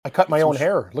I cut my own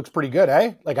hair. It looks pretty good,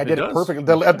 eh? Like I did it perfectly.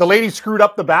 Yeah. The lady screwed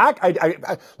up the back.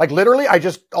 I like literally.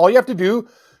 All you have to do,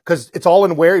 because it's all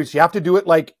in waves. You have to do it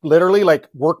like literally like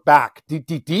work back.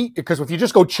 Because if you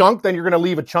just go chunk, then you're going to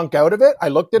leave a chunk out of it. I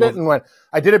looked at it and went,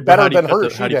 I did it better than her.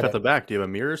 How do you cut the back? Do you have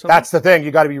a mirror or something? That's the thing. You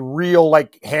got to be real,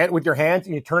 like with your hands,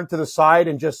 and you turn it to the side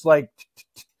and just like.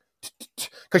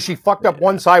 Because she fucked up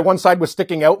one side. One side was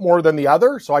sticking out more than the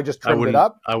other, so I just trimmed it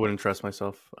up. I wouldn't trust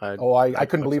myself. I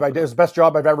couldn't believe I did. It's the best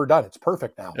job I've ever done. It's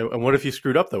perfect now. And what if you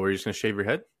screwed up, though? Were you just going to shave your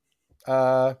head?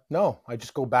 No. I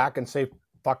just go back and say,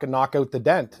 fucking knock out the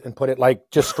dent and put it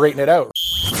like, just straighten it out.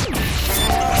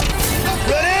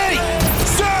 Ready,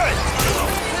 set,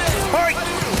 fight!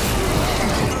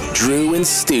 Drew and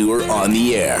Stu are on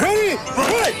the air. Ready,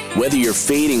 fight! Whether you're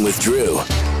fading with Drew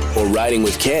or riding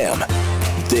with Cam,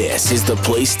 this is the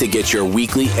place to get your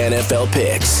weekly NFL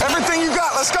picks. Everything you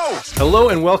got, let's go! Hello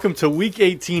and welcome to Week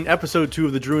 18, Episode 2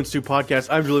 of the Drew and Stu Podcast.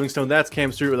 I'm Drew Livingstone. That's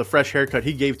Cam Stewart with a fresh haircut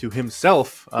he gave to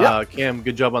himself. Cam,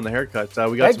 good job on the haircut.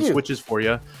 We got some switches for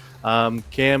you.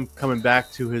 Cam coming back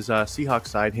to his Seahawks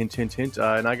side, hint, hint, hint,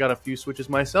 and I got a few switches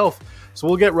myself. So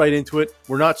we'll get right into it.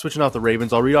 We're not switching off the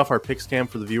Ravens. I'll read off our picks, Cam,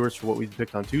 for the viewers for what we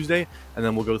picked on Tuesday, and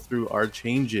then we'll go through our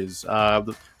changes.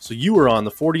 So you were on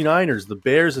the 49ers, the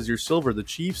Bears as your silver, the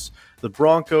Chiefs, the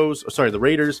the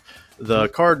Raiders, the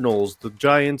Cardinals, the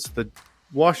Giants, the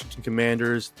Washington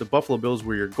Commanders, the Buffalo Bills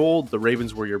were your gold, the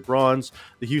Ravens were your bronze,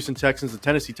 the Houston Texans, the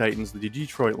Tennessee Titans, the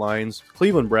Detroit Lions,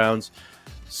 Cleveland Browns,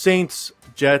 Saints,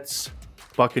 Jets,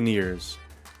 Buccaneers.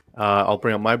 I'll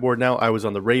bring up my board now. I was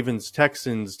on the Ravens,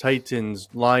 Texans, Titans,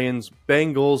 Lions,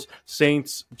 Bengals,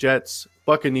 Saints, Jets,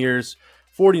 Buccaneers,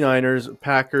 49ers,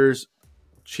 Packers,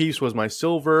 Chiefs was my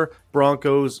silver,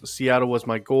 Broncos, Seattle was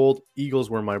my gold, Eagles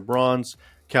were my bronze,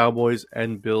 Cowboys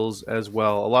and Bills as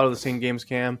well. A lot of the same games,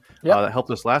 Cam. That helped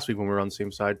us last week when we were on the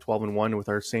same side, 12-1 with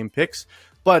our same picks.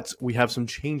 But we have some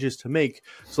changes to make.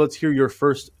 So let's hear your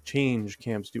first change,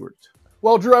 Cam Stewart.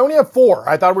 Well, Drew, I only have 4.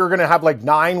 I thought we were going to have like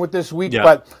 9 with this week,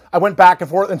 but I went back and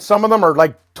forth, and some of them are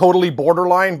like totally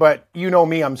borderline, but you know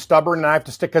me, I'm stubborn, and I have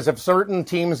to stick, because if certain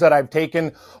teams that I've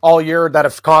taken all year that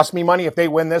have cost me money, if they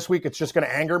win this week, it's just going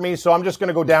to anger me, so I'm just going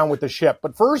to go down with the ship.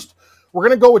 But first, we're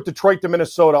going to go with Detroit to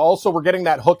Minnesota. Also, we're getting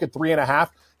that hook at 3.5.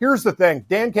 Here's the thing.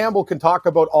 Dan Campbell can talk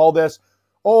about all this.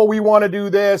 Oh, we want to do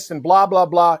this and blah, blah,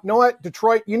 blah. You know what,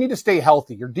 Detroit, you need to stay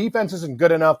healthy. Your defense isn't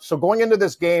good enough. So going into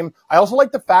this game, I also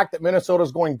like the fact that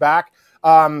Minnesota's going back.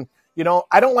 I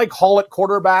don't like Hall at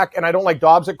quarterback and I don't like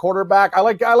Dobbs at quarterback. I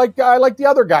like the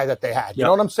other guy that they had. You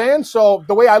know what I'm saying? So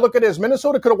the way I look at it is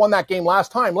Minnesota could have won that game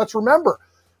last time. Let's remember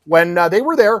when they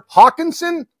were there,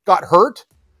 Hawkinson got hurt.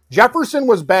 Jefferson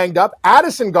was banged up.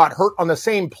 Addison got hurt on the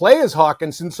same play as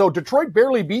Hawkinson. So Detroit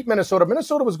barely beat Minnesota.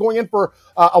 Minnesota was going in for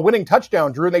a winning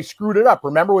touchdown, Drew, and they screwed it up.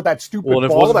 Remember with that stupid ball? Well,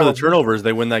 and if it wasn't for the turnovers,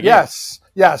 they win that game. Yes.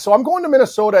 Yeah. So I'm going to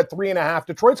Minnesota at 3.5.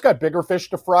 Detroit's got bigger fish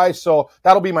to fry. So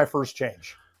that'll be my first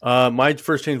change. My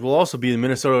first change will also be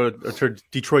the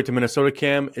Detroit to Minnesota,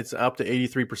 Cam. It's up to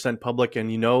 83% public. And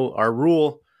you know, our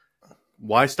rule,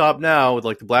 why stop now?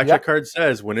 Like the blackjack card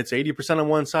says, when it's 80% on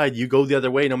one side, you go the other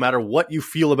way, no matter what you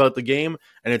feel about the game,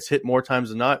 and it's hit more times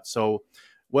than not. So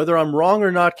whether I'm wrong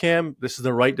or not, Cam, this is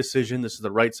the right decision. This is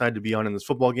the right side to be on in this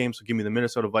football game. So give me the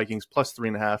Minnesota Vikings plus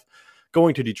 3.5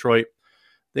 going to Detroit.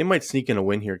 They might sneak in a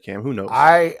win here, Cam. Who knows?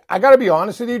 I got to be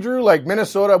honest with you, Drew. Like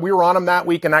Minnesota, we were on them that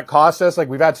week, and that cost us. Like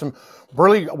we've had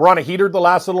we're on a heater the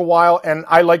last little while, and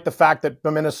I like the fact that the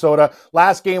Minnesota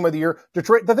last game of the year,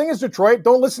 Detroit. The thing is, Detroit,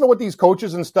 don't listen to what these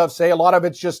coaches and stuff say. A lot of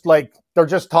it's just like they're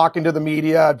just talking to the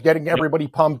media, getting everybody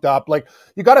pumped up. Like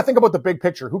you got to think about the big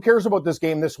picture. Who cares about this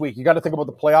game this week? You got to think about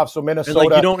the playoffs. So Minnesota,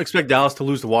 and you don't expect Dallas to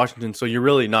lose to Washington, so you're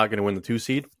really not going to win the 2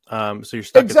 seed. So you're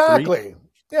stuck at 3.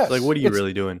 Yes. Like, what are you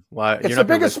really doing? Why? It's the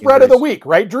biggest spread of the week,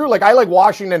 right, Drew? Like, I like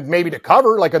Washington maybe to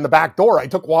cover, like in the back door. I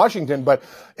took Washington, but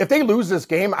if they lose this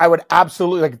game, I would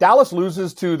absolutely, like, Dallas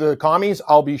loses to the Commies,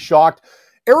 I'll be shocked.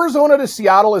 Arizona to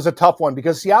Seattle is a tough one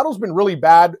because Seattle's been really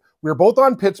bad. We were both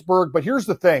on Pittsburgh, but here's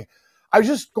the thing. I was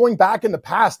just going back in the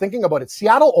past thinking about it.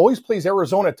 Seattle always plays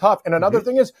Arizona tough. And another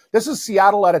thing is, this is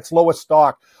Seattle at its lowest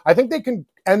stock. I think they can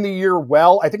end the year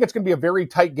well. I think it's going to be a very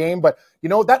tight game. But, you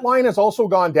know, that line has also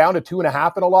gone down to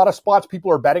 2.5 in a lot of spots.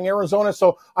 People are betting Arizona.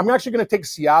 So I'm actually going to take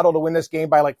Seattle to win this game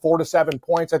by like 4 to 7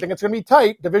 points. I think it's going to be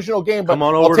tight, divisional game. But come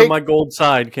on over to my gold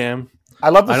side, Cam. I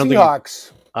love the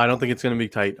Seahawks. I don't think it's going to be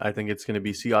tight. I think it's going to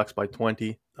be Seahawks by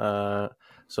 20.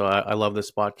 So I love this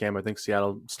spot, Cam. I think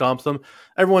Seattle stomps them.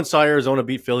 Everyone saw Arizona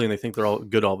beat Philly, and they think they're all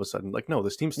good all of a sudden. Like, no,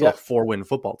 this team's still a 4-win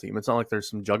football team. It's not like there's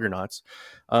some juggernauts.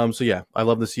 So, yeah, I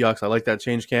love the Seahawks. I like that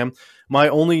change, Cam. My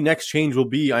only next change will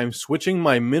be I'm switching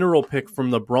my mineral pick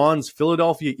from the bronze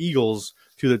Philadelphia Eagles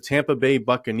to the Tampa Bay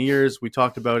Buccaneers. We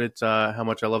talked about it, how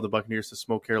much I love the Buccaneers to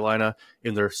smoke Carolina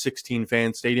in their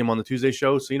 16-fan stadium on the Tuesday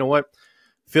show. So, you know what?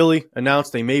 Philly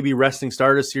announced they may be resting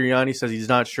starters. Sirianni says he's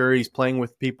not sure. He's playing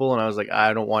with people. And I was like,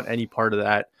 I don't want any part of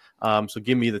that. So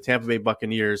give me the Tampa Bay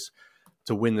Buccaneers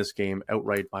to win this game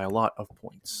outright by a lot of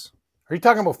points. Are you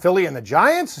talking about Philly and the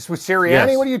Giants with Sirianni?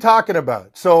 Yes. What are you talking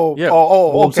about? So, yeah.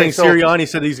 I'm saying Sirianni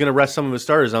said he's going to rest some of his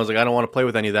starters. And I was like, I don't want to play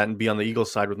with any of that and be on the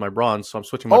Eagles side with my bronze. So I'm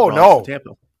switching my bronze to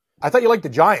Tampa. I thought you liked the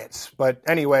Giants. But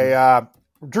anyway,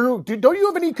 Drew, don't you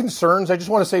have any concerns? I just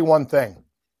want to say one thing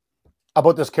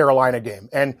about this Carolina game.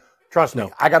 And trust me,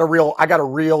 I got a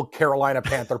real Carolina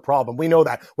Panther problem. We know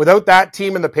that. Without that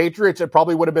team and the Patriots, it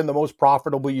probably would have been the most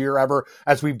profitable year ever,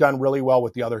 as we've done really well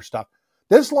with the other stuff.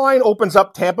 This line opens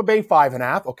up Tampa Bay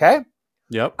 5.5, okay?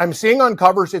 Yep. I'm seeing on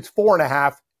covers it's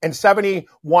 4.5, and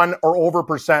 71 or over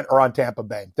 % are on Tampa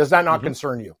Bay. Does that not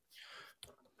concern you?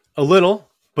 A little,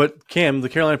 but Cam, the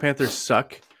Carolina Panthers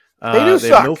suck. They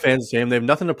suck. Have no fans the same. They have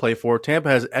nothing to play for. Tampa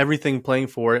has everything playing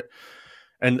for it.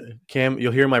 And Cam,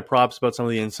 you'll hear my props about some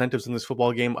of the incentives in this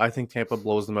football game. I think Tampa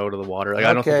blows them out of the water. Like,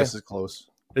 I don't think this is close.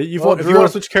 If you want to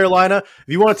switch Carolina, if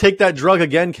you want to take that drug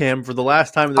again, Cam, for the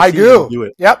last time of the season, do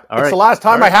it. Yep. It's the last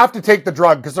time I have to take the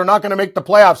drug because they're not going to make the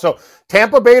playoffs. So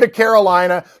Tampa Bay to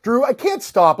Carolina. Drew, I can't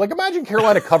stop. Like, imagine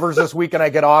Carolina covers this week and I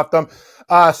get off them.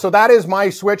 So that is my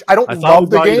switch. I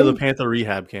love the game. You to the Panther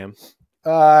rehab, Cam.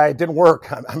 It didn't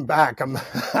work. I'm back.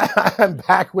 I'm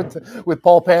back with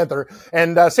Paul Panther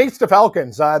and Saints to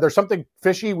Falcons. There's something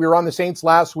fishy. We were on the Saints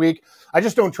last week. I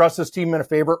just don't trust this team in a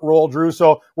favorite role, Drew.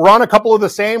 So we're on a couple of the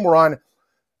same. We're on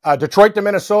Detroit to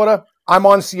Minnesota. I'm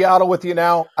on Seattle with you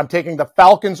now. I'm taking the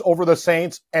Falcons over the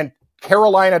Saints and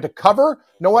Carolina to cover.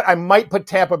 You know what? I might put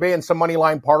Tampa Bay in some money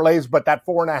line parlays, but that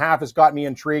 4.5 has got me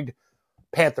intrigued.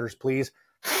 Panthers, please.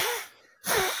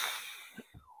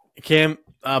 Cam,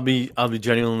 I'll be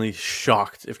genuinely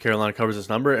shocked if Carolina covers this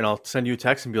number, and I'll send you a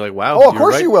text and be like, "Wow!" Oh, of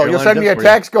course you will. You'll send me a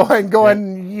text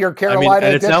going. Your Carolina.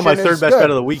 And it's now my third best bet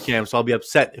of the week, Cam. So I'll be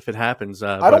upset if it happens.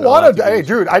 I don't want to. Hey,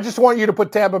 dude, I just want you to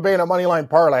put Tampa Bay in a money line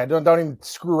parlay. Don't even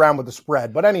screw around with the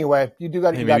spread. But anyway, you do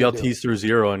got. Hey, maybe I'll tease through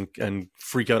 0 and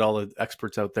freak out all the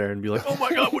experts out there and be like, "Oh my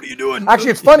God, what are you doing?"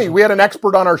 Actually, it's funny. We had an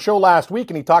expert on our show last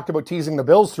week, and he talked about teasing the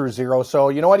Bills through 0. So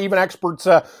you know what? Even experts,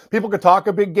 people could talk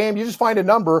a big game. You just find a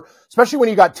number, especially when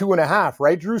you got 2.5.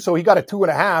 Right, Drew? So he got a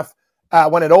 2.5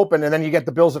 when it opened, and then you get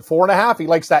the Bills at 4.5. He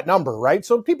likes that number, right?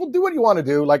 So people do what you want to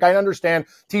do. Like, I understand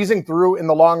teasing through in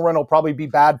the long run will probably be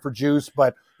bad for juice,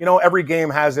 but, every game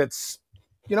has its,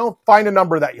 find a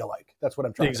number that you like. That's what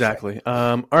I'm trying to say. Exactly.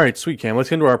 All right, sweet, Cam. Let's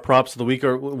get into our props of the week,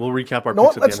 or we'll recap our picks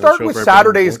at the let's end of the start show with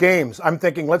Saturday's games. I'm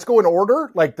thinking let's go in order,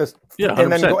 like this,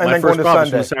 and then go into Sunday.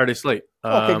 Sunday. Saturday slate.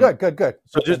 Okay, good.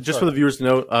 So just for the viewers to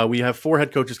know, we have 4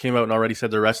 head coaches came out and already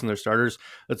said they're resting their starters.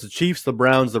 That's the Chiefs, the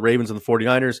Browns, the Ravens, and the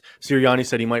 49ers. Sirianni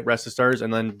said he might rest his starters,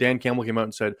 and then Dan Campbell came out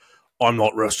and said, "I'm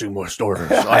not resting my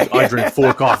starters. I drink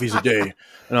 4 coffees a day."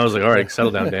 And I was like, all right,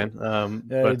 settle down, Dan.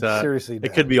 Seriously,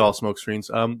 Dan. It could be all smoke screens.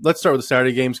 Let's start with the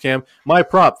Saturday games, Cam. My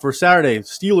prop for Saturday,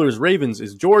 Steelers-Ravens,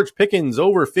 is George Pickens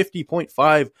over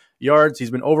 50.5 yards.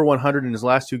 He's been over 100 in his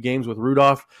last 2 games with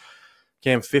Rudolph.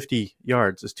 Cam, 50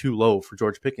 yards is too low for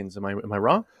George Pickens. Am I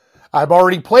wrong? I've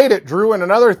already played it, Drew. And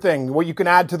another thing, what you can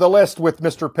add to the list with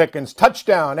Mr. Pickens,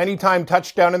 touchdown, anytime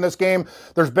touchdown in this game.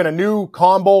 There's been a new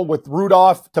combo with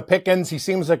Rudolph to Pickens. He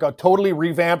seems like a totally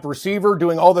revamped receiver,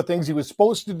 doing all the things he was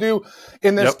supposed to do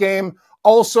in this game.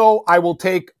 Also, I will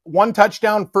take 1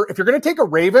 touchdown for, if you're going to take a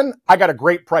Raven, I got a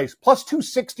great price. Plus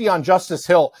 260 on Justice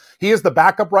Hill. He is the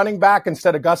backup running back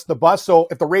instead of Gus the Bus. So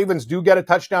if the Ravens do get a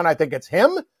touchdown, I think it's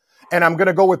him. And I'm going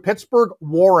to go with Pittsburgh,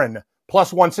 Warren.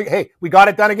 Plus 160. Hey, we got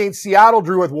it done against Seattle,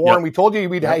 Drew, with Warren. We told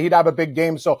you he'd have a big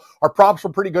game. So our props were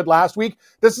pretty good last week.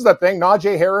 This is the thing.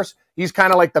 Najee Harris, he's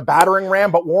kind of like the battering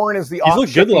ram, but Warren is the He's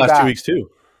looked good the last 2 weeks, too.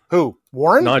 Who?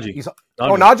 Warren? Najee.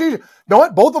 Najee. You know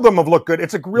what? Both of them have looked good.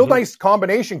 It's a real nice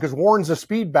combination because Warren's a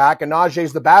speed back and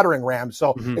Najee's the battering ram.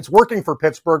 So it's working for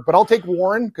Pittsburgh, but I'll take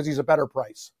Warren because he's a better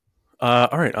price.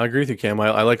 All right, I agree with you, Cam.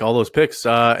 I like all those picks.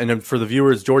 And then for the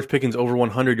viewers, George Pickens over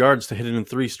 100 yards to hit it in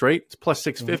 3 straight. It's plus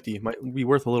 650. Might be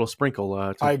worth a little sprinkle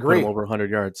to I agree. Put him over 100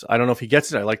 yards. I don't know if he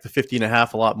gets it. I like the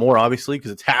 50.5 a lot more, obviously,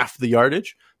 because it's half the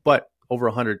yardage. But over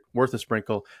 100, worth a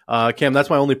sprinkle. Cam,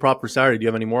 that's my only prop for Saturday. Do you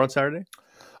have any more on Saturday?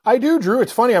 I do, Drew.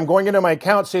 It's funny. I'm going into my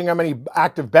account, seeing how many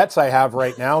active bets I have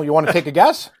right now. You want to take a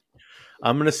guess?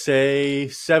 I'm going to say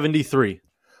 73.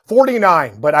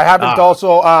 49, but I haven't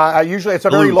also, usually it's a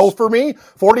very low for me.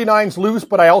 49's loose,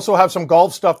 but I also have some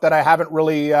golf stuff that I haven't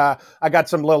really, I got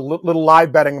some little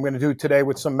live betting I'm going to do today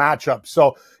with some matchups.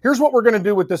 So here's what we're going to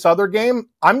do with this other game.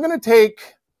 I'm going to take,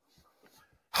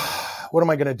 what am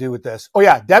I going to do with this? Oh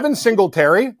yeah, Devin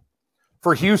Singletary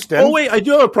for Houston. Oh wait, I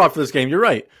do have a prop for this game. You're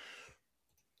right.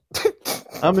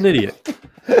 I'm an idiot.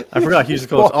 I forgot Houston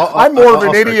Colts. Well, I'm more of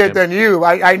an idiot than you.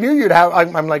 I knew you'd have.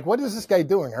 I'm like, what is this guy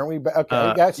doing? Aren't we?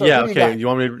 Okay, so yeah. Okay, you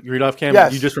want me to read off, Cam?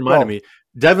 Yes, you just reminded me.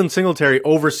 Devin Singletary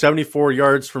over 74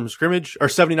 yards from scrimmage, or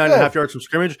 79.5 yards from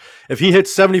scrimmage. If he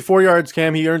hits 74 yards,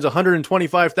 Cam, he earns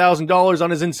 $125,000 on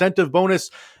his incentive bonus.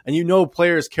 And you know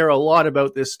players care a lot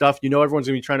about this stuff. You know everyone's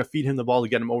going to be trying to feed him the ball to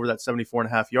get him over that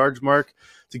 74.5 yards mark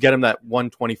to get him that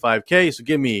 $125K. So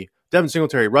give me Devin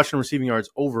Singletary, rushing receiving yards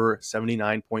over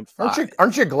 79.5.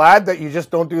 Aren't you glad that you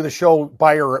just don't do the show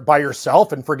by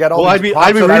yourself and forget all? Well, I'd be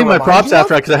reading my props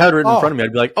after because I had it written in front of me.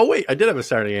 I'd be like, oh wait, I did have a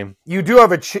Saturday game. You do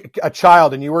have a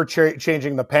child, and you were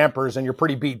changing the Pampers, and you're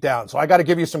pretty beat down. So I got to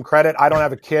give you some credit. I don't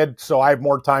have a kid, so I have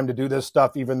more time to do this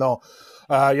stuff, even though.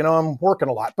 I'm working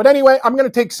a lot. But anyway, I'm going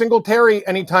to take Singletary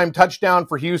anytime touchdown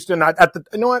for Houston.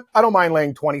 You know what? I don't mind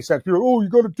laying 20 cents. You're like, oh, you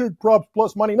got to take props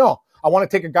plus money. No, I want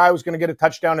to take a guy who's going to get a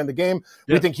touchdown in the game.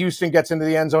 Yeah. We think Houston gets into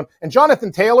the end zone. And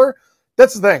Jonathan Taylor,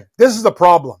 that's the thing. This is the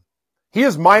problem. He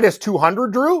is minus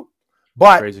 200, Drew,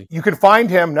 but crazy. You can find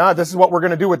him. Now, this is what we're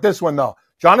going to do with this one, though.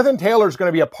 Jonathan Taylor is going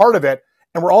to be a part of it,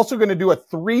 and we're also going to do a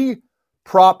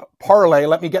 3-prop parlay.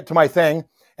 Let me get to my thing,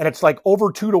 and it's like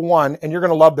over 2-1, and you're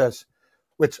going to love this.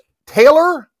 It's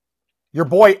Taylor, your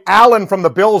boy Allen from the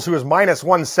Bills, who is minus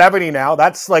 170 now.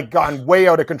 That's like gone way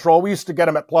out of control. We used to get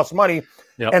him at plus money.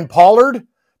 Yep. And Pollard,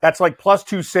 that's like plus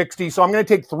 260. So I'm going to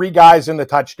take 3 guys in the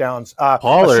touchdowns.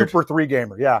 Pollard, a super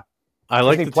 3-gamer. Yeah. I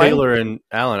like the Taylor and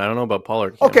Allen. I don't know about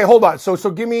Pollard. Okay, hold on. So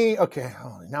give me. Okay,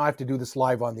 now I have to do this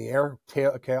live on the air.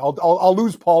 Okay, I'll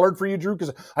lose Pollard for you, Drew,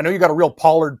 because I know you got a real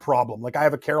Pollard problem. Like I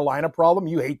have a Carolina problem.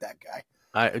 You hate that guy.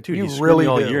 He's really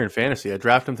all year in fantasy. I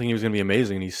drafted him thinking he was going to be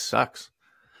amazing, and he sucks.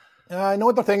 I know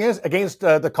what the thing is. Against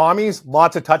the commies,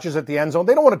 lots of touches at the end zone.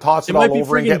 They don't want to toss it all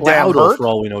over and get Lamb hurt. For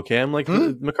all we know, Cam. Like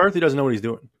McCarthy doesn't know what he's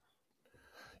doing.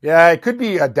 Yeah, it could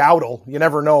be a Dowdle. You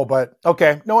never know. But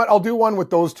okay, you know what? I'll do one with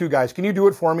those 2 guys. Can you do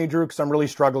it for me, Drew? Because I'm really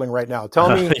struggling right now.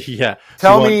 Tell me. Yeah.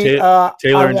 Tell me.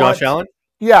 Taylor and Josh Allen?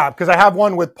 Yeah, because I have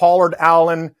one with Pollard,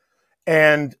 Allen,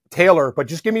 and Taylor, but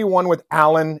just give me one with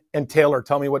Allen and Taylor.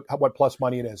 Tell me what plus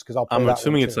money it is, because I'm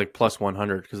assuming it's like plus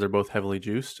 100 because they're both heavily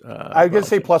juiced. I was going to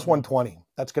say plus 120.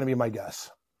 That's going to be my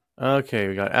guess. Okay,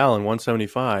 we got Allen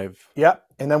 175. Yep,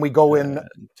 and then we go in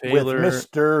Taylor, with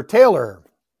Mr. Taylor.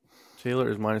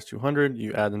 Taylor is minus 200.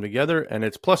 You add them together, and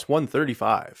it's plus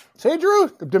 135. Say,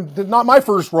 Drew, not my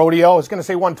first rodeo. I was going to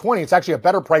say 120. It's actually a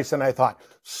better price than I thought.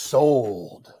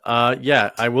 Sold.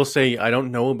 Yeah, I will say I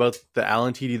don't know about the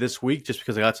Allen TD this week just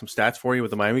because I got some stats for you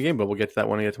with the Miami game, but we'll get to that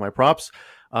when I get to my props.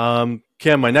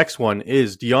 Cam, my next one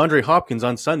is DeAndre Hopkins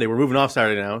on Sunday. We're moving off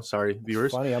Saturday now. Sorry,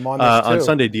 viewers. Funny, I'm on this too. On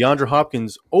Sunday, DeAndre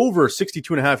Hopkins over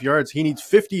 62.5 yards. He needs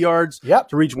 50 yards to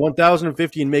reach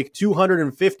 1,050 and make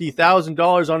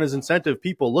 $250,000 on his incentive.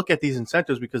 People, look at these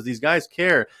incentives because these guys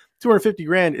care.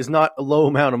 $250,000 is not a low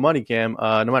amount of money, Cam,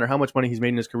 no matter how much money he's made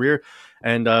in his career.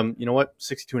 And you know what?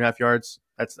 62.5 yards.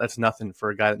 That's nothing for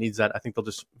a guy that needs that. I think they'll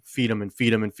just feed him and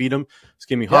feed him and feed him. Just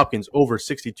give me Hopkins over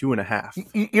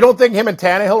 62.5. You don't think him and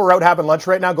Tannehill are out having lunch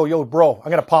right now? Go, yo, bro, I'm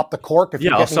going to pop the cork. If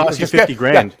I'll sauce you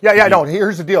 $50,000. Yeah, no,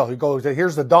 here's the deal. He goes,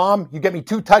 here's the Dom. You get me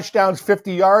 2 touchdowns,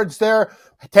 50 yards there.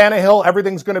 Tannehill,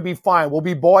 everything's going to be fine. We'll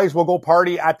be boys. We'll go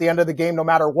party at the end of the game no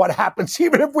matter what happens.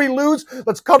 Even if we lose,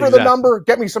 let's cover the number.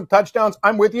 Get me some touchdowns.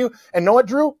 I'm with you. And know what,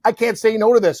 Drew? I can't say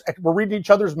no to this. We're reading each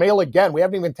other's mail again. We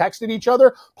haven't even texted each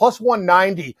other. Plus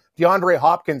 190. DeAndre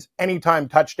Hopkins, anytime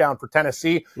touchdown for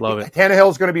Tennessee. Love it.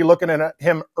 Tannehill's going to be looking at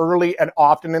him early and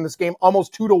often in this game.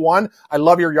 Almost 2-1. I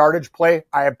love your yardage play.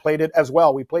 I have played it as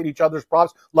well. We played each other's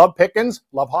props. Love Pickens.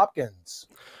 Love Hopkins.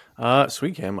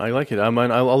 Sweet, Cam. I like it.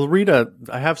 I'll read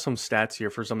I have some stats here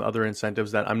for some other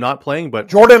incentives that I'm not playing, but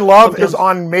Jordan Love is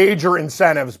on major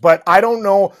incentives, but I don't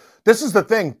know. This is the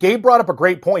thing. Gabe brought up a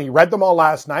great point. He read them all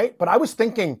last night, but I was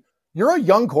thinking, you're a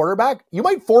young quarterback. You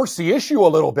might force the issue a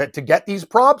little bit to get these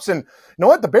props. And you know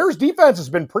what? The Bears defense has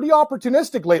been pretty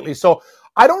opportunistic lately. So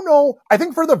I don't know. I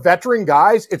think for the veteran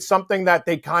guys, it's something that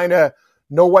they kind of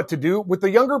know what to do. With the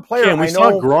younger player, yeah, we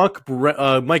saw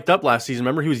Gronk mic'd up last season.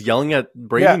 Remember, he was yelling at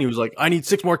Brady, and he was like, "I need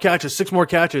 6 more catches, 6 more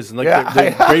catches." And like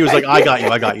Brady was like, "I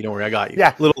got you. Don't worry, I got you."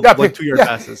 Yeah, like 2-yard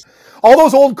passes. All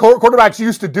those old quarterbacks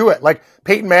used to do it. Like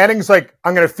Peyton Manning's like,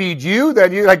 I'm going to feed you.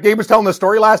 Then you, like Gabe was telling the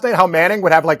story last night, how Manning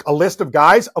would have like a list of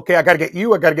guys. Okay, I got to get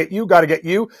you. I got to get you. Got to get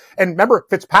you. And remember,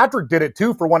 Fitzpatrick did it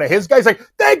too for one of his guys. Like,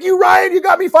 thank you, Ryan. You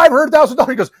got me $500,000.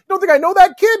 He goes, you don't think I know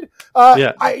that kid?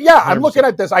 I'm looking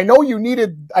at this. I know you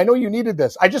needed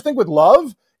this. I just think with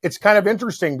Love, it's kind of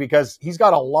interesting because he's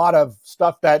got a lot of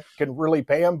stuff that can really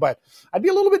pay him, but I'd be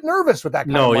a little bit nervous with that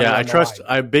kind of money. I trust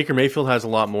Baker Mayfield has a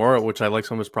lot more, which I like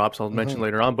some of his props I'll mention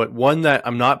later on, but one that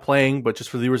I'm not playing, but just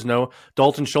for the viewers to know,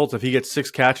 Dalton Schultz, if he gets 6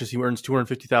 catches, he earns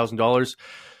 $250,000.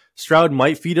 Stroud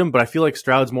might feed him, but I feel like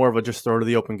Stroud's more of a just throw to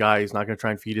the open guy. He's not going to try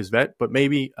and feed his vet, but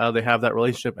maybe they have that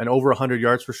relationship, and over 100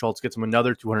 yards for Schultz gets him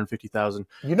another $250,000.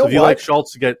 You know, so if you like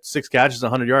Schultz to get 6 catches,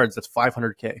 100 yards, that's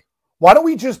 $500K. Why don't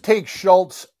we just take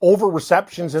Schultz over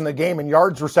receptions in the game and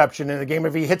yards reception in the game?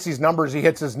 If he hits these numbers, he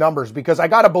hits his numbers, because I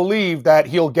got to believe that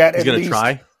he'll get He's going to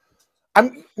try.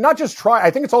 I'm not just try.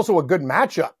 I think it's also a good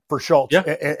matchup for Schultz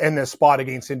in this spot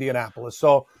against Indianapolis.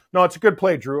 So, no, it's a good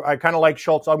play, Drew. I kind of like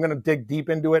Schultz. I'm going to dig deep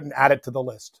into it and add it to the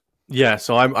list. Yeah,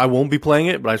 so I won't be playing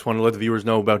it, but I just want to let the viewers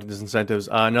know about his incentives.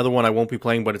 Another one I won't be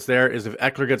playing, but it's there, is if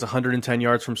Eckler gets 110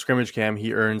 yards from scrimmage, Cam,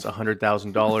 he earns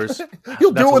 $100,000.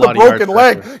 He'll do it with a broken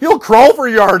leg. He'll crawl for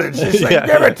yardage. He's like,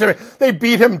 give it to me. They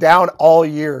beat him down all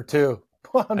year, too.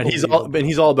 And he's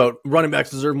all about running backs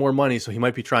deserve more money, so he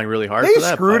might be trying really hard. They for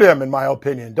that, screwed him, in my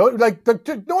opinion. No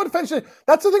offense.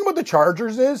 That's the thing about the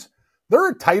Chargers is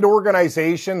they're a tight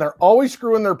organization. They're always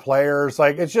screwing their players.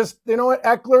 Like, it's just, you know what,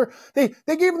 Eckler, they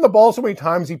gave him the ball so many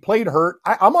times. He played hurt.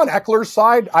 I'm on Eckler's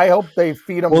side. I hope they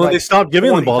feed him. Well, they stopped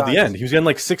giving him the ball at the end. He was getting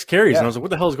like 6 carries, and I was like, what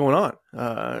the hell is going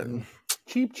on?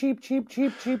 Cheap.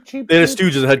 They had a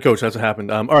stooge as a head coach. That's what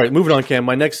happened. All right, moving on, Cam.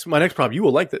 My next prop, you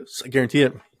will like this. I guarantee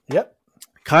it. Yep.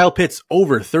 Kyle Pitts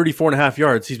over 34.5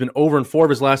 yards. He's been over in 4 of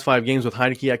his last 5 games with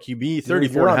Heineke at QB.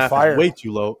 34.5 is way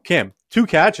too low. Cam, 2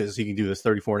 catches, he can do this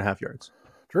 34.5 yards.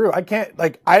 Drew, I can't,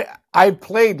 I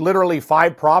played literally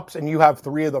 5 props and you have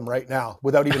 3 of them right now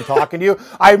without even talking to you.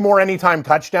 I have more anytime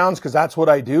touchdowns because that's what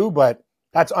I do, but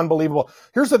that's unbelievable.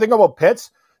 Here's the thing about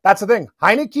Pitts. That's the thing.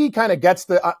 Heineke kind of gets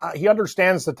he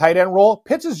understands the tight end role.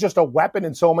 Pitts is just a weapon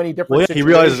in so many different situations. He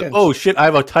realizes, oh shit, I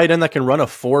have a tight end that can run a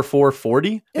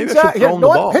 4.40.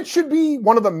 Exactly. Pitts should be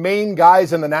one of the main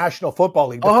guys in the National Football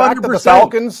League. The 100%. fact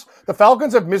that the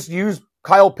Falcons have misused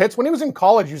Kyle Pitts. When he was in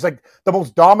college, he was like the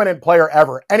most dominant player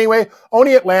ever. Anyway,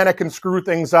 only Atlanta can screw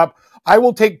things up. I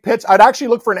will take Pitts. I'd actually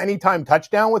look for an anytime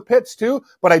touchdown with Pitts too,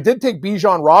 but I did take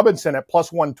Bijan Robinson at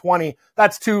plus 120.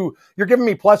 That's too, you're giving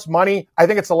me plus money. I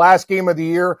think it's the last game of the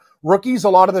year. Rookies, a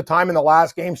lot of the time in the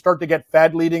last game, start to get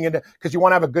fed leading into, because you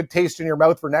want to have a good taste in your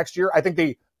mouth for next year. I think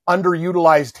they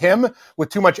underutilized him with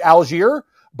too much Algier,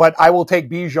 but I will take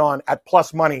Bijan at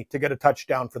plus money to get a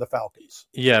touchdown for the Falcons.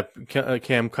 Yeah,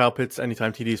 Cam, Kyle Pitts,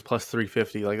 anytime TDs plus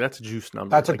 350. Like, that's a juice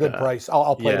number. That's a good price.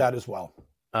 I'll play that as well.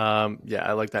 Yeah,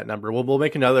 I like that number. We'll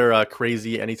make another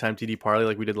crazy anytime TD parlay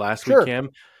like we did last week, Cam.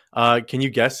 Can you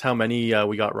guess how many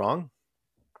we got wrong?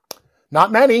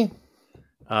 Not many.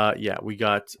 Yeah, we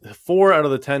got 4 out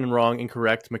of the 10 wrong,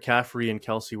 incorrect. McCaffrey and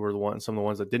Kelsey were some of the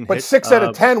ones that didn't hit. But 6 out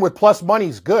of 10 with plus money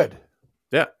is good.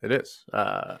 Yeah, it is.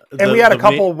 And we had a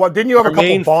couple. Didn't you have a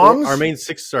couple bombs? Our main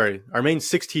 6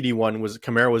 TD one was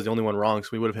Kamara was the only one wrong, so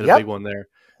we would have hit a big one there.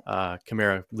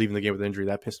 Kamara leaving the game with injury,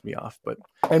 that pissed me off.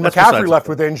 And McCaffrey left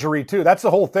with injury too. That's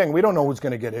the whole thing. We don't know who's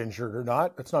going to get injured or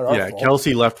not. That's not our fault. Yeah,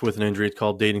 Kelsey left with an injury. It's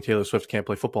called dating Taylor Swift. Can't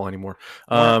play football anymore.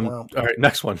 All right,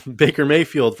 next one. Baker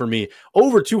Mayfield for me.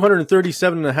 Over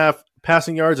 237.5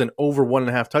 passing yards and over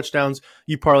 1.5 touchdowns.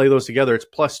 You parlay those together, it's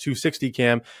plus 260,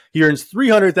 Cam. He earns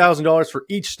 $300,000 for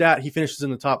each stat. He finishes in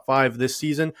the top 5 this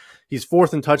season. He's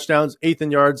 4th in touchdowns, 8th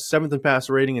in yards, 7th in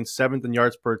passer rating, and 7th in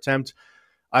yards per attempt.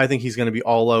 I think he's going to be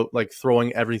all out, like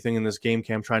throwing everything in this game,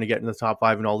 Cam, trying to get in the top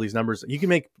 5 and all these numbers. He can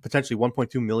make potentially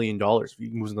 $1.2 million if he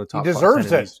moves in the top 5. He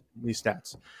deserves it. These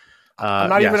stats. I'm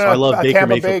not even a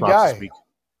Tampa Bay guy.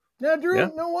 Yeah, Drew,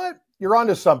 you know what? You're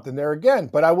onto something there again.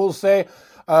 But I will say,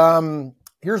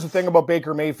 here's the thing about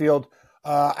Baker Mayfield.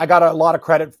 I got a lot of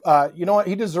credit. You know what?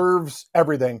 He deserves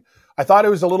everything. I thought it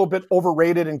was a little bit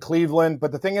overrated in Cleveland,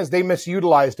 but the thing is they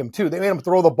misutilized him too. They made him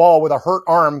throw the ball with a hurt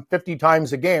arm 50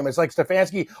 times a game. It's like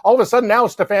Stefanski, all of a sudden now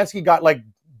Stefanski got like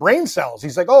brain cells.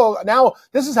 He's like, oh, now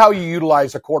this is how you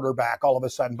utilize a quarterback all of a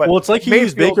sudden. But it's like he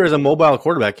used Baker as a mobile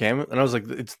quarterback, Cam. And I was like,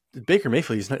 it's Baker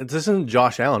Mayfield. This isn't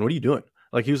Josh Allen. What are you doing?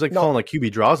 Like he was like calling like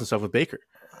QB draws and stuff with Baker.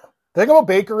 The thing about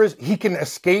Baker is he can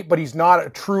escape, but he's not a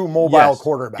true mobile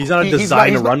quarterback. He's not a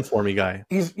design a run for me guy.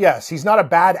 He's not a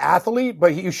bad athlete,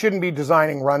 but you shouldn't be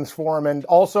designing runs for him. And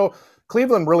also,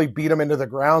 Cleveland really beat him into the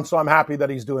ground, so I'm happy that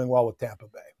he's doing well with Tampa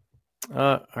Bay.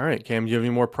 All right, Cam, do you have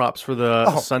any more props for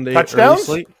the Sunday touchdowns?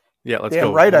 Early slate? Yeah, let's Damn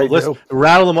go. Right, let's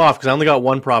rattle them off because I only got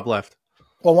one prop left.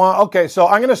 Well, okay, so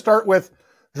I'm going to start with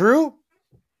Drew.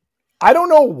 I don't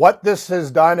know what this has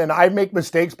done, and I make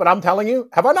mistakes, but I'm telling you,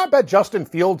 have I not bet Justin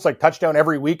Fields like touchdown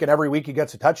every week, and every week he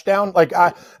gets a touchdown? Like,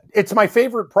 it's my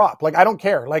favorite prop. Like, I don't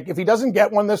care. Like, if he doesn't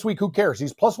get one this week, who cares?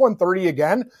 He's plus 130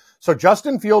 again. So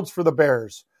Justin Fields for the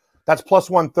Bears, that's plus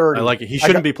 130. I like it. He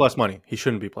shouldn't be plus money. He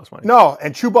shouldn't be plus money. No,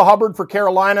 and Chuba Hubbard for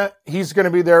Carolina, he's going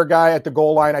to be their guy at the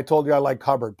goal line. I told you I like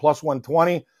Hubbard, plus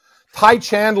 120. Ty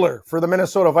Chandler for the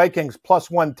Minnesota Vikings,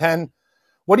 plus 110.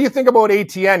 What do you think about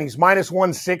ATN? He's minus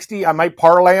 160. I might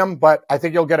parlay him, but I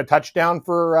think he'll get a touchdown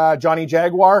for Johnny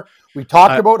Jaguar. We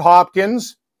talked about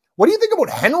Hopkins. What do you think about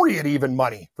Henry at even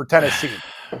money for Tennessee?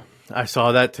 I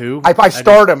saw that too. I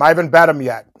start him. I haven't bet him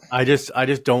yet. I just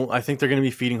don't. I think they're going to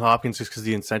be feeding Hopkins just because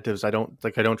the incentives. I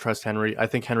don't trust Henry. I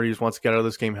think Henry just wants to get out of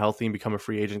this game healthy and become a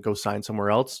free agent, go sign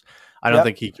somewhere else. I don't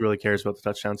think he really cares about the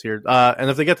touchdowns here. And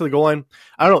if they get to the goal line,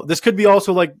 I don't know. This could be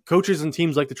also like coaches and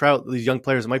teams like to try out these young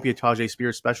players. It might be a Tajay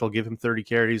Spears special. Give him 30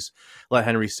 carries, let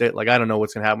Henry sit. Like, I don't know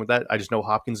what's going to happen with that. I just know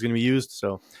Hopkins is going to be used.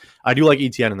 So I do like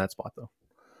ETN in that spot, though.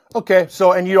 Okay,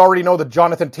 so, and you already know the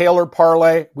Jonathan Taylor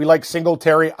parlay. We like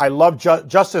Singletary. I love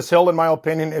Justice Hill, in my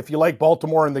opinion. If you like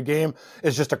Baltimore in the game,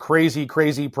 is just a crazy,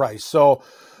 crazy price. So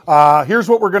here's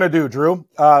what we're going to do, Drew.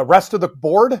 Rest of the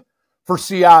board for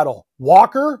Seattle.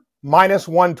 Walker, minus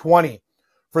 120.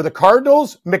 For the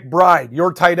Cardinals, McBride,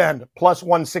 your tight end, plus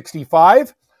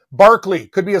 165. Barkley,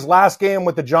 could be his last game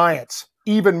with the Giants.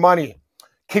 Even money.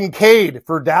 Kincaid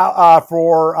for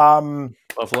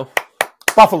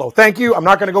Buffalo. Thank you. I'm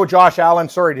not going to go Josh Allen.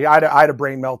 Sorry, I had a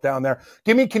brain meltdown there.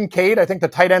 Give me Kincaid. I think the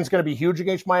tight end's going to be huge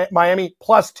against Miami,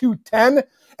 plus 210.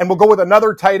 And we'll go with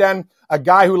another tight end, a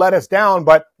guy who let us down.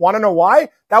 But want to know why?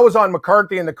 That was on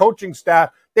McCarthy and the coaching staff.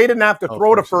 They didn't have to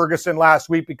throw to Ferguson last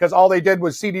week because all they did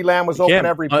was CeeDee Lamb was open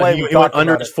every play. He went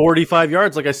under 45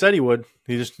 yards like I said he would.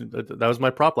 That was my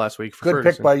prop last week for Ferguson.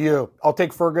 Good pick by you. I'll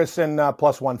take Ferguson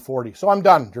plus 140. So I'm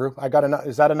done, Drew. I got enough.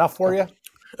 Is that enough for you?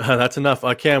 That's enough.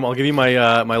 Cam, I'll give you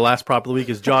my my last prop of the week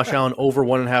is Josh Allen over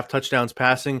 1.5 touchdowns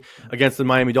passing against the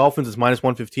Miami Dolphins is minus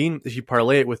 115. If you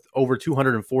parlay it with over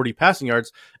 240 passing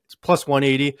yards, it's plus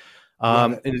 180.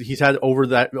 And he's had over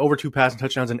 2 passing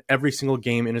touchdowns in every single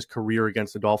game in his career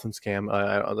against the Dolphins, Cam.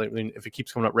 I mean, if it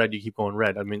keeps coming up red, you keep going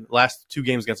red. I mean, last 2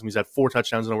 games against him, he's had 4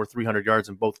 touchdowns and over 300 yards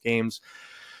in both games.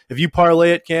 If you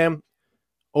parlay it, Cam,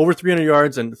 over 300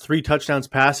 yards and 3 touchdowns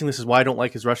passing, this is why I don't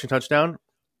like his rushing touchdown.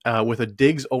 With a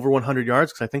Diggs over 100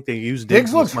 yards, because I think they use Diggs.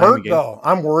 Diggs looks hurt, though.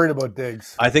 I'm worried about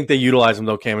Diggs. I think they utilize him,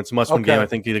 though, Cam. It's a must-win game. I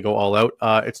think they need to go all out.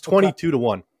 It's 22 to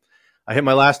 1. I hit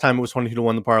my last time. It was 22 to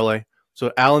 1, the parlay.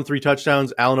 So Allen 3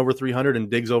 touchdowns, Allen over 300, and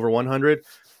Diggs over 100.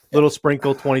 Little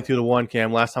sprinkle, 22 to 1,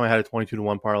 Cam. Last time I had a 22 to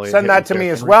 1 parlay. Send that to me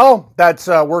as well. That's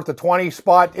worth a 20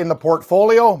 spot in the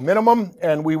portfolio minimum,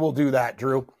 and we will do that,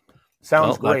 Drew.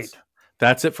 Sounds great.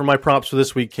 That's it for my props for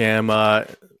this week, Cam.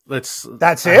 That's it.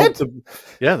 That's it.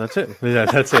 Yeah, that's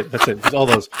it. Just all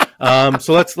those.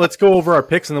 So let's go over our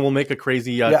picks and then we'll make a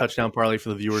crazy touchdown parlay for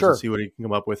the viewers and see what he can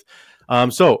come up with.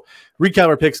 So recap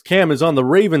our picks. Cam is on the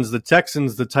Ravens, the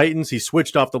Texans, the Titans. He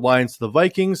switched off the Lions to the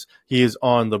Vikings. He is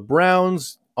on the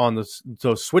Browns.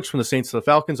 So switch from the Saints to the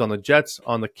Falcons, on the Jets,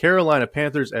 on the Carolina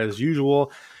Panthers as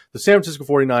usual, the San Francisco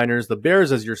 49ers, the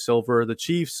Bears as your silver, the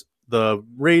Chiefs, the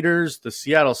Raiders, the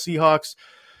Seattle Seahawks,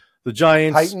 the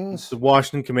Giants, Titans, the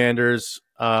Washington Commanders.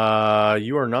 You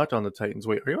are not on the Titans.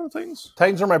 Wait, are you on the Titans?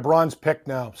 Titans are my bronze pick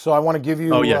now. So I want to give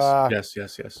you. Oh, yes.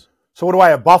 So what do I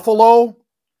have? Buffalo?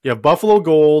 You have Buffalo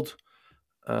Gold.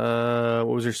 What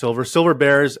was your silver? Silver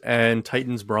Bears and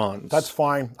Titans Bronze. That's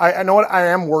fine. I know what I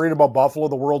am worried about Buffalo.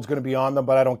 The world's going to be on them,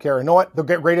 but I don't care. You know what? The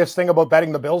greatest thing about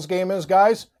betting the Bills game is,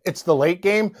 guys, it's the late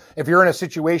game. If you're in a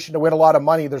situation to win a lot of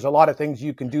money, there's a lot of things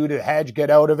you can do to hedge, get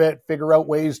out of it, figure out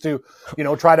ways to,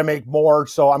 try to make more.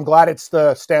 So I'm glad it's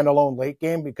the standalone late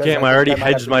game because I already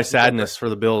hedged my sadness for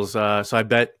the Bills. So I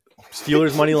bet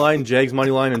Steelers money line, Jags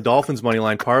money line, and Dolphins money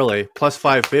line parlay plus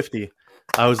 550.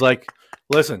 I was like,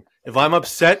 listen. If I'm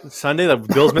upset Sunday that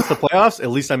Bills missed the playoffs, at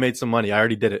least I made some money. I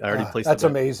already did it. I already placed. That's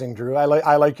amazing, Drew. I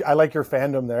like your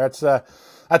fandom there.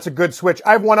 That's a good switch.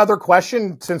 I have one other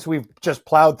question since we've just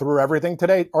plowed through everything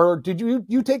today. Or did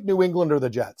you take New England or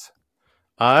the Jets?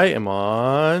 I am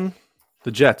on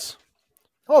the Jets.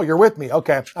 Oh, you're with me.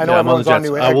 Okay, I know everyone's on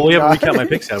New England. Well, we haven't recapped my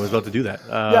picks yet. I was about to do that.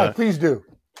 Yeah, please do.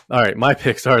 All right, my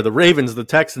picks are the Ravens, the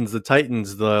Texans, the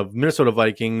Titans, the Minnesota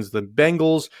Vikings, the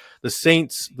Bengals, the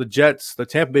Saints, the Jets, the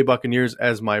Tampa Bay Buccaneers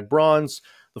as my bronze,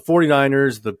 the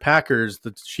 49ers, the Packers,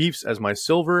 the Chiefs as my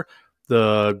silver,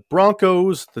 the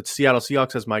Broncos, the Seattle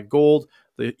Seahawks as my gold,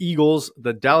 the Eagles,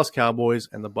 the Dallas Cowboys,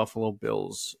 and the Buffalo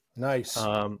Bills. Nice.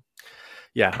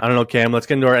 Yeah, I don't know, Cam. Let's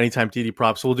get into our anytime TD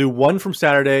props. So we'll do one from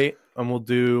Saturday, and we'll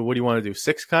do. What do you want to do?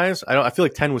 6 guys? I feel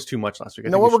like 10 was too much last week.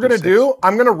 You know what we're going to do?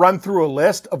 I'm going to run through a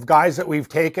list of guys that we've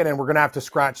taken, and we're going to have to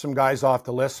scratch some guys off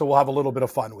the list. So we'll have a little bit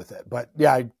of fun with it. But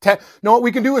yeah, no,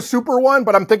 we can do a super one,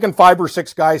 but I'm thinking 5 or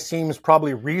 6 guys seems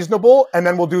probably reasonable, and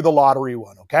then we'll do the lottery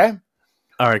one. Okay.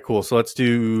 All right, cool. So let's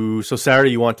do. So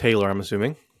Saturday, you want Taylor? I'm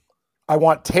assuming. I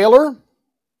want Taylor.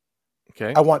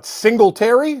 Okay. I want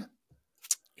Singletary.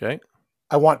 Okay.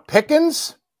 I want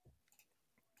Pickens.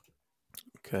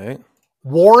 Okay.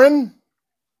 Warren.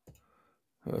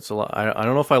 That's a lot. I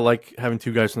don't know if I like having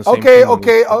 2 guys in the same team.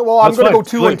 Okay. Well, I'm going to go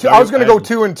 2 and 2. I was going to go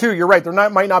 2 and 2. You're right. There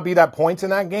might not be that points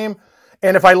in that game.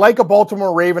 And if I like a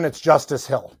Baltimore Raven, it's Justice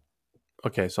Hill.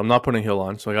 Okay, so I'm not putting Hill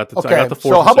on. So I got the 4.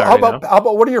 So how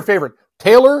about what are your favorite?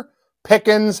 Taylor,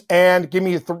 Pickens, and give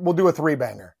me. We'll do a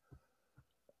 3-banger.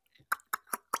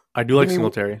 I do like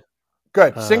Singletary.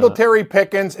 Good. Singletary,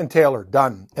 Pickens, and Taylor.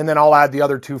 Done. And then I'll add the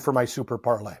other 2 for my super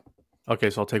parlay. Okay,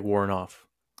 so I'll take Warren off.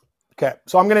 Okay,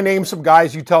 so I'm going to name some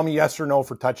guys. You tell me yes or no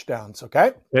for touchdowns,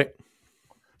 okay? Okay.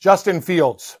 Justin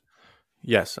Fields.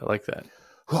 Yes, I like that.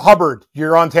 Hubbard,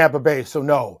 you're on Tampa Bay, so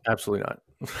no. Absolutely not.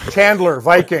 Chandler,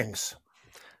 Vikings.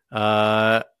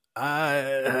 I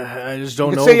just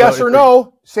don't know. Say yes or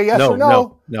no. Say yes or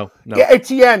no. No. Yeah,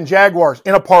 Etienne, Jaguars,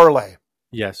 in a parlay.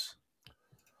 Yes.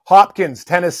 Hopkins,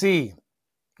 Tennessee.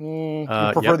 You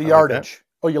prefer the yardage.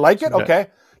 Like you like it? Okay.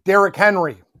 Derrick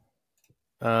Henry.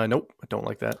 Nope, I don't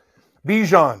like that.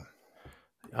 Bijan.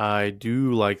 I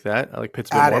do like that. I like Pitts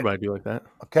a bit more, but I do like that.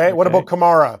 Okay. What about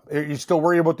Kamara? Are you still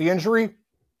worried about the injury?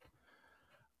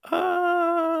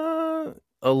 A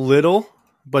little,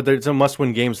 but it's a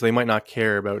must-win game, so they might not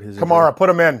care about his Kamara, injury. put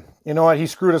him in. You know what? He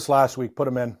screwed us last week. Put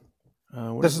him in.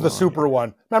 This is the super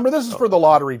one. Remember, this is for the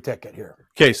lottery ticket here.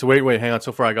 Okay, so wait, hang on.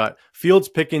 So far I got Fields,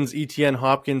 Pickens, Etienne,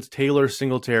 Hopkins, Taylor,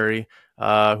 Singletary. Who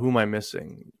am I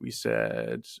missing? We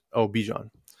said, Bijan.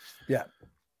 Yeah.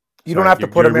 You don't have to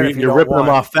put them in if you don't want. You're ripping them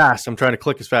off fast. I'm trying to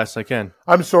click as fast as I can.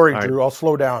 I'm sorry, Drew. Right. I'll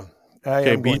slow down.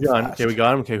 Okay, Bijan. Okay, we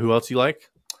got him. Okay, who else you like?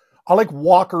 I like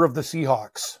Walker of the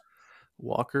Seahawks.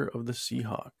 Walker of the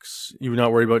Seahawks. You're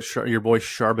not worried about your boy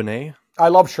Charbonnet? I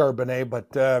love Charbonnet,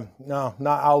 but no,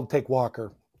 I'll take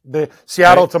Walker. The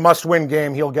Seattle, it's a must-win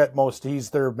game. He'll get most.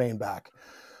 He's their main back.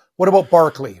 What about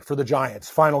Barkley for the Giants?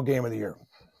 Final game of the year.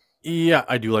 Yeah,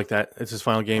 I do like that. It's his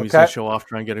final game. He's going to show off,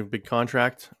 try and get a big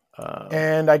contract.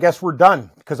 And I guess we're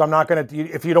done because I'm not going to.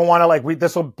 If you don't want to,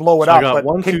 this will blow it up. I got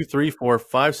 1, 2, 3, 4,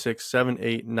 5, 6, 7,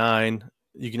 8, 9.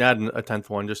 You can add a 10th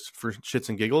one just for shits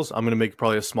and giggles. I'm going to make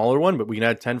probably a smaller one, but we can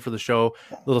add 10 for the show.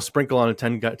 A little sprinkle on a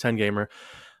 10 gamer.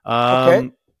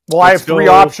 Okay. Well, I have 3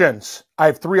 options. I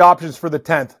have 3 options for the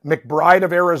 10th. McBride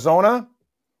of Arizona.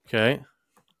 Okay.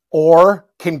 Or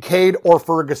Kincaid or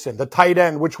Ferguson. The tight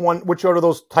end. Which out of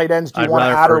those tight ends do you want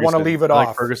to add or want to leave it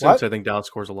off? Ferguson, so I think Dallas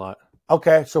scores a lot.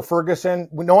 Okay, so Ferguson.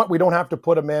 You know what? We don't have to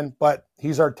put him in, but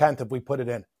he's our 10th if we put it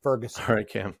in. Ferguson. All right,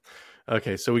 Cam.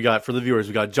 Okay, so we got, for the viewers,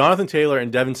 we got Jonathan Taylor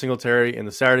and Devin Singletary in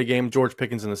the Saturday game, George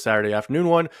Pickens in the Saturday afternoon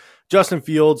one, Justin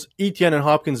Fields, Etienne and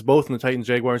Hopkins both in the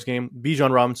Titans-Jaguars game,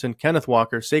 Bijan Robinson, Kenneth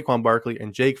Walker, Saquon Barkley,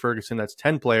 and Jake Ferguson. That's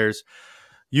 10 players.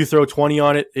 You throw 20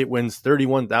 on it, it wins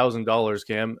 $31,000,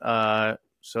 Cam.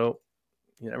 So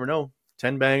you never know.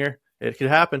 10 banger. It could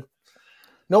happen.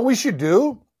 No, we should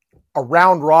do a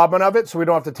round robin of it so we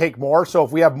don't have to take more. So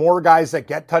if we have more guys that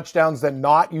get touchdowns than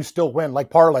not, you still win, like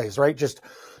parlays, right? Just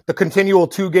the continual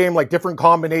 2-game, like different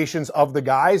combinations of the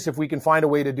guys. If we can find a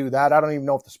way to do that, I don't even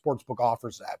know if the sportsbook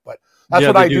offers that, but that's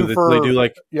what I do. They do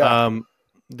like,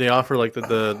 they offer like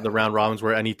the round robins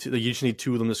where you just need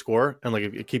 2 of them to score, and like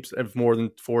it keeps, if more than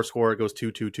 4 score, it goes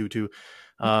 2, 2, 2, 2.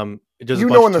 It does. In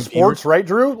the sports, right,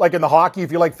 Drew? Like in the hockey,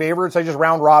 if you like favorites, I just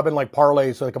round robin like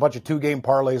parlays, so like a bunch of 2-game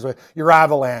parlays with your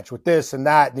Avalanche, with this and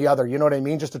that and the other. You know what I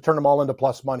mean? Just to turn them all into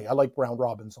plus money. I like round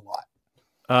robins a lot.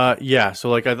 Yeah. So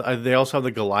like they also have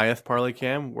the Goliath parlay,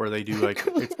 Cam, where they do like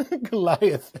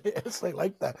Goliath. Yes, I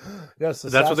like that. Yes,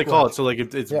 that's what they call it. So like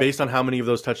it's based on how many of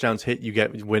those touchdowns hit, you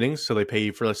get winnings. So they pay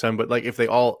you for like some, but like if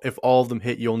all of them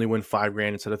hit, you only win $5,000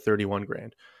 instead of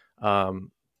 $31,000.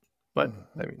 But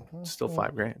I mean, still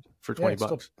 $5,000 for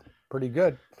 $20. Pretty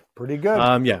good. Pretty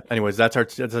good. Yeah. Anyways, that's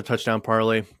a touchdown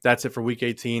parlay. That's it for week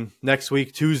 18. Next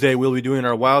week, Tuesday, we'll be doing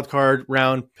our wild card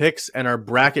round picks and our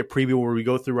bracket preview where we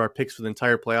go through our picks for the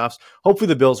entire playoffs. Hopefully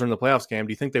the Bills are in the playoffs, Cam.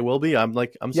 Do you think they will be? I'm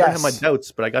starting to have my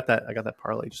doubts, but I got that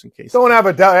parlay just in case. Don't have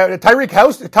a doubt.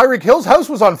 Tyreek Hill's house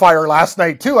was on fire last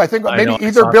night too. I think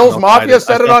either Bills Mafia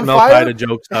set it on fire.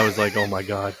 Jokes. I was like, oh my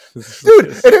God. Dude,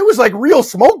 and it was like real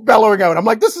smoke bellowing out. I'm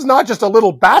like, this is not just a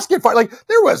little basket fire. Like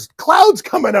there was clouds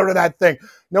coming out of that thing.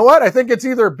 know what? I think it's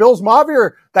either Bills Mafia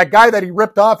or that guy that he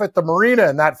ripped off at the marina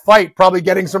in that fight, probably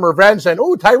getting some revenge. And,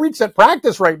 oh, Tyreek's at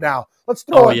practice right now. Let's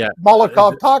throw a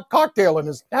Molotov cocktail in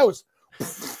his house.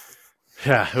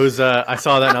 Yeah, it was. I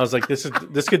saw that and I was like, this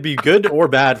could be good or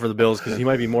bad for the Bills because he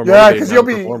might be more. Yeah, because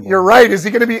you're right. Is he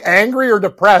going to be angry or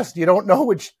depressed? You don't know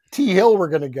which T Hill we're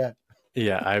going to get.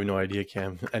 Yeah, I have no idea,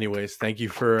 Cam. Anyways, thank you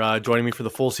for joining me for the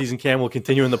full season, Cam. We'll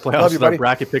continue in the playoffs with our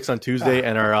bracket picks on Tuesday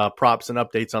and our props and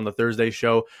updates on the Thursday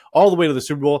show all the way to the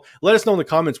Super Bowl. Let us know in the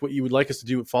comments what you would like us to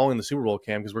do following the Super Bowl,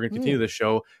 Cam, because we're going to continue this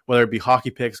show, whether it be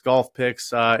hockey picks, golf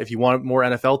picks. If you want more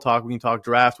NFL talk, we can talk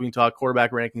draft, we can talk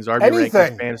quarterback rankings, RB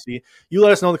rankings, fantasy. You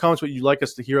let us know in the comments what you'd like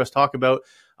us to hear us talk about.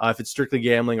 If it's strictly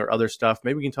gambling or other stuff,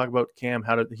 maybe we can talk about Cam,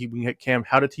 how to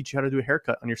teach you how to do a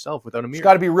haircut on yourself without a mirror. It's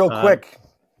got to be real quick.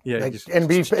 Yeah,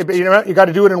 you got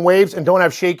to do it in waves and don't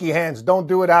have shaky hands. Don't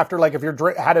do it after, like, if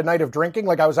you're had a night of drinking.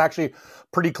 Like, I was actually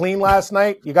pretty clean last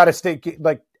night. You got to stay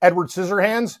like Edward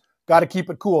Scissorhands. Got to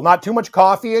keep it cool. Not too much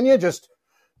coffee in you. Just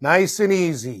nice and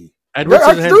easy. Edward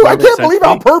Scissorhands. I can't believe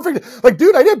how perfect. Like,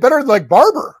 dude, I did better than like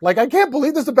Barber. Like, I can't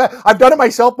believe this is the best. I've done it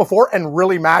myself before and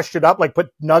really mashed it up. Like,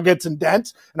 put nuggets and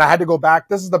dents, and I had to go back.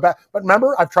 This is the best. But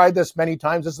remember, I've tried this many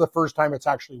times. This is the first time it's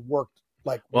actually worked.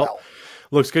 Like, well.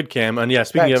 Looks good, Cam. And yeah,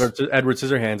 speaking of Edward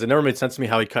Scissorhands, it never made sense to me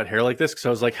how he cut hair like this. Because I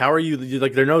was like, how are you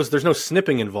like? There's no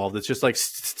snipping involved. It's just like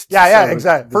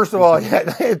exactly. First of all,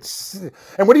 it's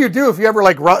and what do you do if you ever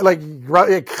like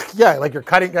you're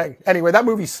cutting? Anyway, that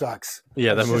movie sucks.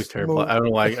 Yeah, that movie's terrible. I don't know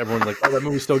why everyone's like, oh, that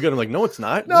movie's still good. I'm like, no, it's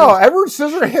not. No, Edward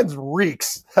Scissorhands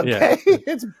reeks. Okay,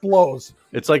 it blows.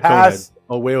 It's like Conehead.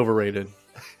 Oh, way overrated.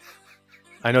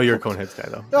 I know you're a Coneheads guy,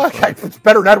 though. Okay, it's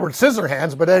better than Edward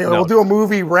Scissorhands, but anyway, we'll do a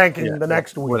movie ranking the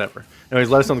next week. Whatever.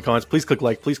 Anyways, let us know in the comments. Please click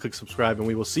like, please click subscribe, and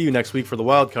we will see you next week for the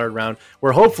wild card round,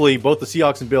 where hopefully both the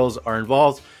Seahawks and Bills are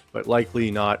involved, but likely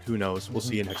not. Who knows? We'll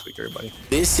see you next week, everybody.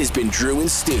 This has been Drew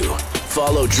and Stu.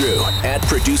 Follow Drew at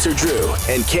Producer Drew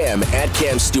and Cam at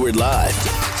Cam Stewart Live.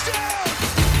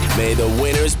 May the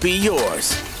winners be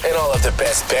yours and all of the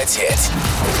best bets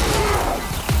hit.